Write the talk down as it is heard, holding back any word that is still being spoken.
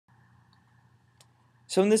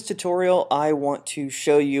So in this tutorial, I want to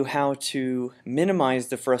show you how to minimize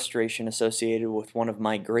the frustration associated with one of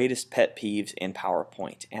my greatest pet peeves in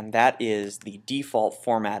PowerPoint, and that is the default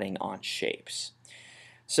formatting on shapes.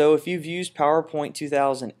 So if you've used PowerPoint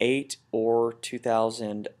 2008 or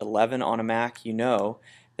 2011 on a Mac, you know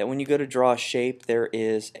that when you go to draw a shape, there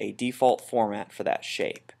is a default format for that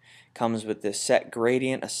shape. It comes with this set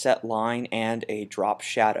gradient, a set line, and a drop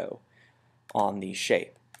shadow on the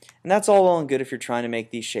shape. And that's all well and good if you're trying to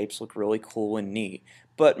make these shapes look really cool and neat.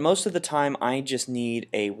 But most of the time I just need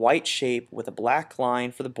a white shape with a black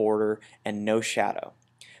line for the border and no shadow.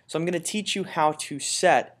 So I'm going to teach you how to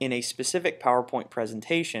set in a specific PowerPoint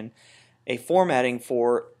presentation a formatting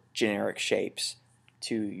for generic shapes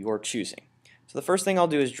to your choosing. So the first thing I'll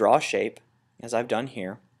do is draw a shape, as I've done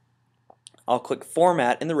here. I'll click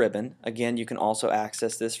Format in the ribbon. Again, you can also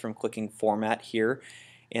access this from clicking Format here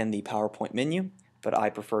in the PowerPoint menu, but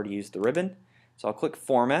I prefer to use the ribbon. So I'll click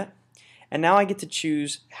Format, and now I get to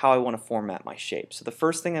choose how I want to format my shape. So the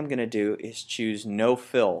first thing I'm going to do is choose No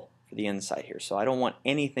Fill for the inside here. So I don't want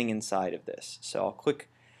anything inside of this. So I'll click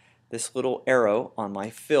this little arrow on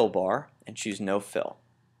my fill bar and choose No Fill.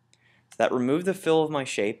 So that removed the fill of my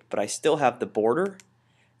shape, but I still have the border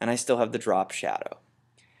and I still have the drop shadow.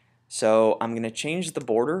 So I'm going to change the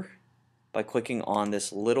border by clicking on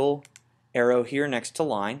this little arrow here next to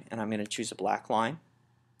line, and I'm going to choose a black line.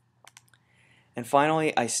 And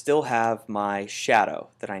finally, I still have my shadow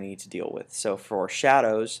that I need to deal with. So for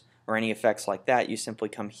shadows or any effects like that, you simply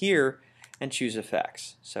come here and choose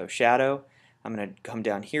effects. So shadow, I'm going to come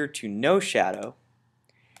down here to no shadow,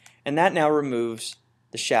 and that now removes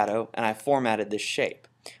the shadow, and I formatted this shape.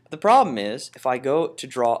 But the problem is, if I go to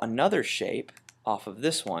draw another shape off of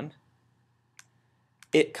this one,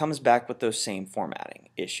 it comes back with those same formatting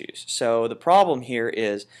issues. So the problem here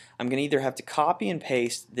is I'm going to either have to copy and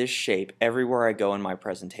paste this shape everywhere I go in my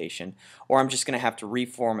presentation, or I'm just going to have to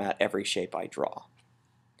reformat every shape I draw.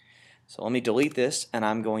 So let me delete this, and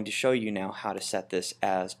I'm going to show you now how to set this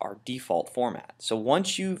as our default format. So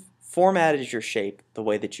once you've formatted your shape the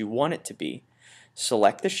way that you want it to be,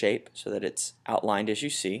 select the shape so that it's outlined as you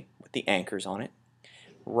see with the anchors on it.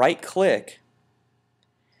 Right click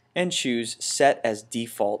and choose Set as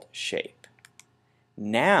Default Shape.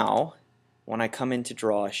 Now, when I come in to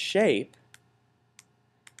draw a shape,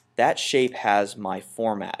 that shape has my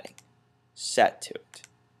formatting set to it.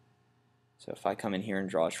 So if I come in here and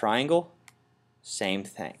draw a triangle, same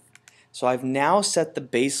thing. So I've now set the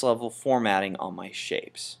base level formatting on my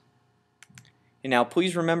shapes. And now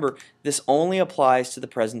please remember, this only applies to the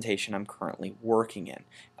presentation I'm currently working in.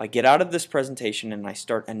 If I get out of this presentation and I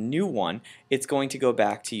start a new one, it's going to go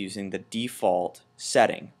back to using the default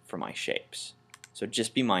setting for my shapes. So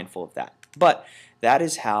just be mindful of that. But that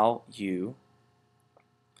is how you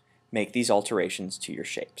make these alterations to your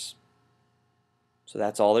shapes. So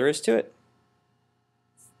that's all there is to it.